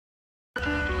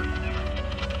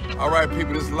All right,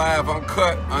 people, this is live,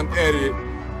 uncut, unedited.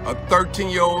 A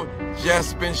 13-year-old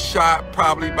just been shot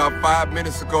probably about 5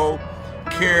 minutes ago,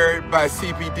 carried by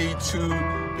CPD to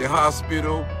the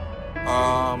hospital.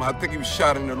 I think he was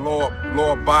shot in the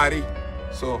lower body.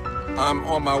 So I'm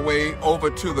on my way over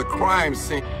to the crime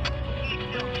scene.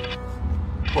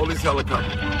 Police helicopter.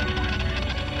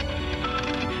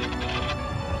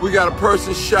 We got a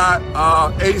person shot,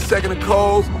 82nd and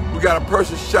Coles. We got a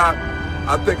person shot,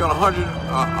 I think on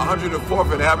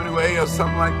 104th and Avenue A or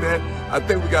something like that. I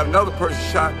think we got another person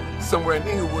shot somewhere in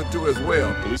Inglewood too as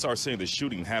well. Police are saying the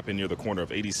shooting happened near the corner of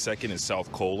 82nd and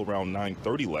South Cole around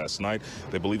 9:30 last night.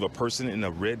 They believe a person in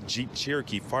a red Jeep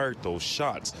Cherokee fired those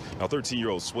shots. Now,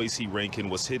 13-year-old Swaysee Rankin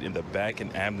was hit in the back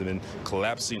and abdomen,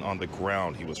 collapsing on the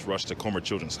ground. He was rushed to Comer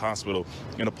Children's Hospital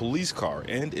in a police car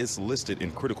and is listed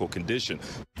in critical condition.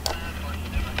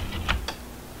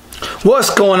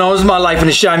 What's going on? This is My Life in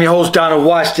the Shot. I'm your host, Donald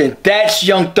Washington. That's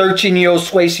young 13-year-old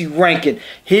Swaysee Rankin.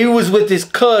 He was with his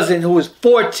cousin who was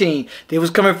 14. They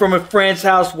was coming from a friend's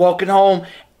house, walking home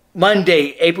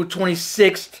Monday, April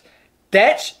 26th.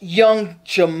 That's young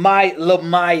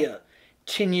Lamaya,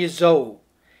 10 years old.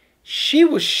 She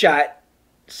was shot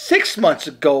 6 months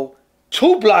ago,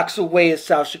 2 blocks away in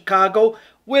South Chicago,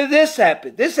 where this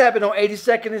happened. This happened on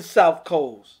 82nd and South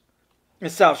Coles in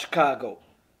South Chicago.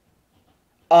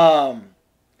 I'm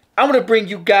going to bring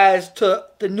you guys to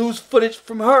the news footage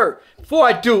from her. Before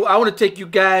I do, I want to take you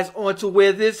guys on to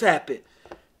where this happened.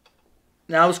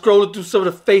 Now, I'm scrolling through some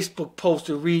of the Facebook posts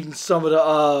and reading some of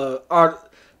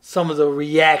the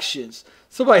reactions.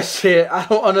 Somebody said, I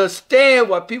don't understand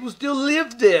why people still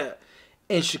live there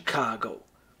in Chicago.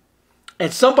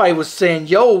 And somebody was saying,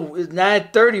 yo, it's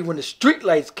 9:30 when the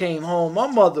streetlights came home. My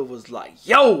mother was like,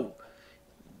 yo,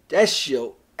 that's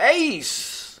your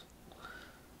ace.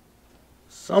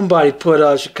 Somebody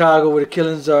put Chicago where the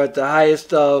killings are at the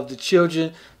highest of the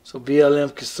children, so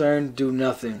BLM concerned do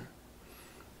nothing.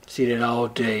 See that all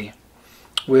day.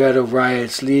 Where are the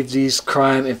riots? Leave these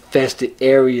crime-infested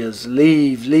areas.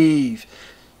 Leave, leave.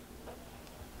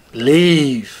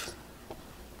 Leave.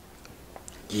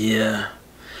 Yeah.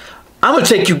 I'm going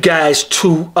to take you guys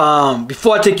to,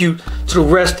 before I take you to the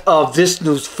rest of this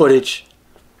news footage,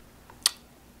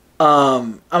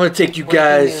 I'm going to take you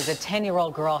guys. A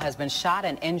 10-year-old girl has been shot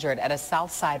and injured at a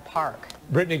Southside park.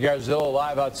 Brittany Garzillo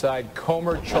live outside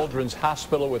Comer Children's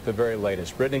Hospital with the very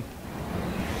latest. Brittany.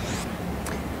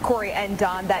 Corey and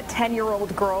Don, that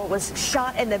 10-year-old girl was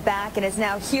shot in the back and is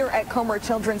now here at Comer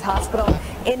Children's Hospital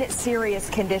in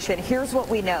serious condition. Here's what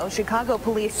we know. Chicago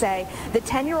police say the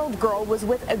 10-year-old girl was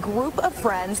with a group of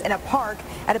friends in a park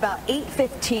at about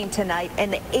 8:15 tonight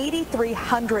in the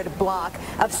 8300 block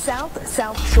of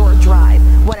South Shore Drive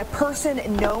when a person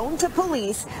known to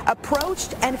police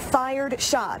approached and fired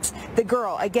shots. The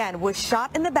girl, again, was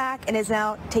shot in the back and is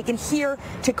now taken here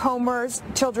to Comer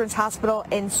Children's Hospital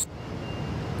in.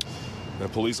 The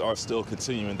police are still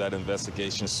continuing that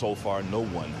investigation. So far, no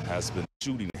one has been.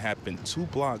 Shooting happened 2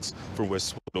 blocks from where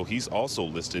he's also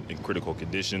listed in critical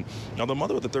condition. Now, the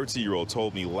mother of the 13-year-old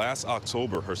told me last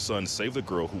October her son saved the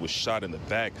girl who was shot in the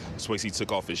back. Swaysee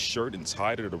took off his shirt and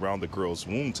tied it around the girl's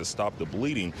wound to stop the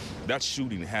bleeding. That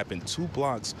shooting happened 2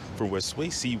 blocks from where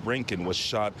Swaysee Rankin was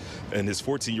shot, and his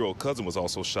 14-year-old cousin was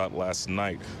also shot last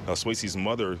night. Swaysee's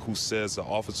mother, who says the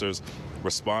officers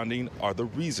responding are the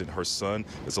reason her son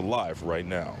is alive right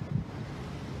now.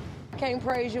 Can't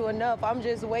praise you enough. I'm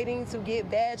just waiting to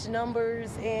get badge numbers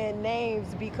and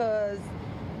names because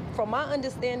from my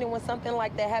understanding, when something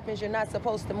like that happens, you're not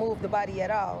supposed to move the body at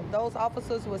all. Those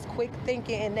officers was quick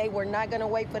thinking and they were not going to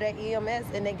wait for that EMS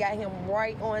and they got him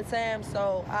right on time.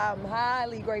 So I'm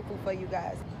highly grateful for you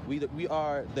guys. We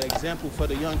are the example for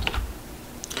the young kids.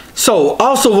 So I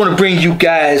also want to bring you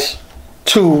guys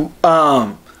to,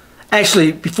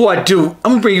 actually, before I do,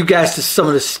 I'm going to bring you guys to some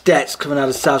of the stats coming out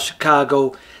of South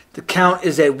Chicago. The count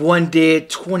is at 1 dead,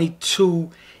 22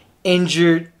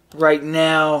 injured right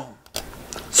now.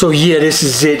 So yeah, this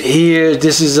is it here.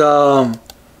 This is so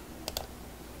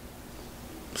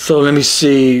let me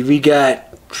see. We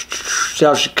got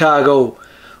South Chicago,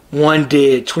 1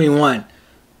 dead, 21,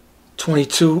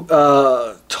 22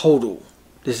 total.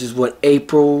 This is what,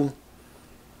 April.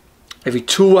 Every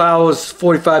 2 hours,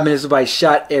 45 minutes, somebody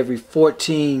shot. Every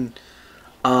 14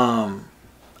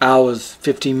 hours,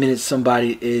 15 minutes,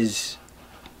 somebody is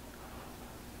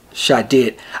shot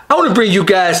dead. I want to bring you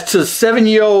guys to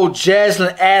 7-year-old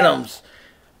Jaslyn Adams.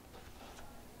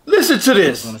 Listen to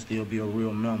this. It's gonna still be a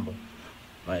real number.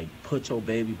 Like, put your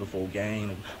baby before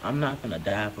game. I'm not gonna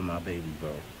die for my baby,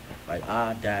 bro. Like,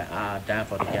 I die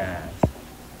for the guys.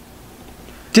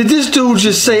 Did this dude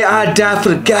just say I die for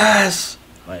the guys?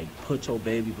 Like, put your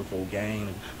baby before game.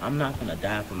 I'm not gonna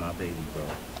die for my baby, bro.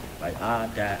 Like, I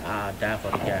die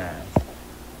for the guys.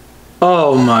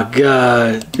 Oh my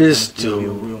God, this Give me a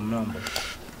dude. real number.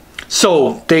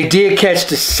 So they did catch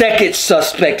the second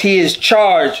suspect. He is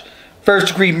charged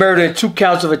first-degree murder and 2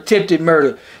 counts of attempted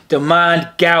murder. Damon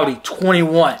Gowdy,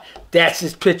 21. That's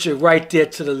his picture right there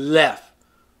to the left.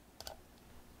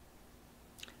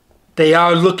 They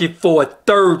are looking for a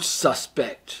third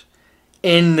suspect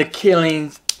in the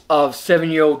killings of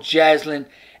 7-year-old Jaslyn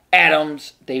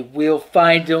Adams. They will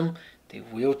find him. They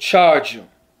will charge him.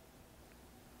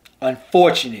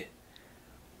 Unfortunate.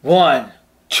 1,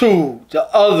 2, the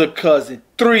other cousin.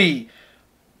 3,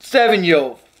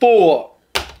 7-year-old. 4.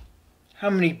 How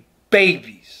many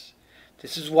babies?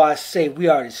 This is why I say we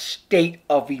are in a state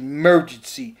of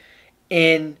emergency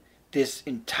in this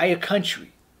entire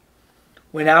country.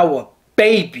 When our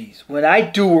babies, when I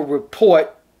do a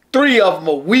report, 3 of them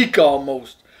a week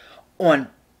almost, on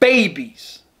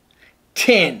babies,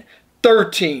 10,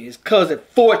 13, his cousin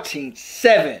 14,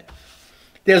 7.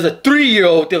 There's a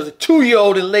 3-year-old, there was a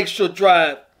 2-year-old in Lakeshore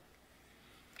Drive.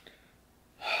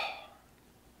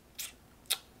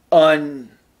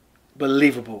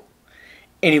 Unbelievable.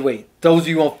 Anyway, those of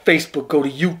you on Facebook, go to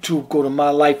YouTube, go to My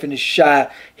Life in the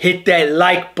Shy, hit that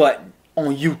like button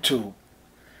on YouTube.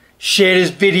 Share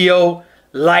this video,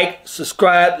 like,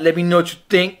 subscribe, let me know what you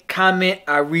think, comment,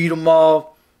 I read them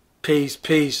all. Peace,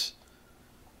 peace.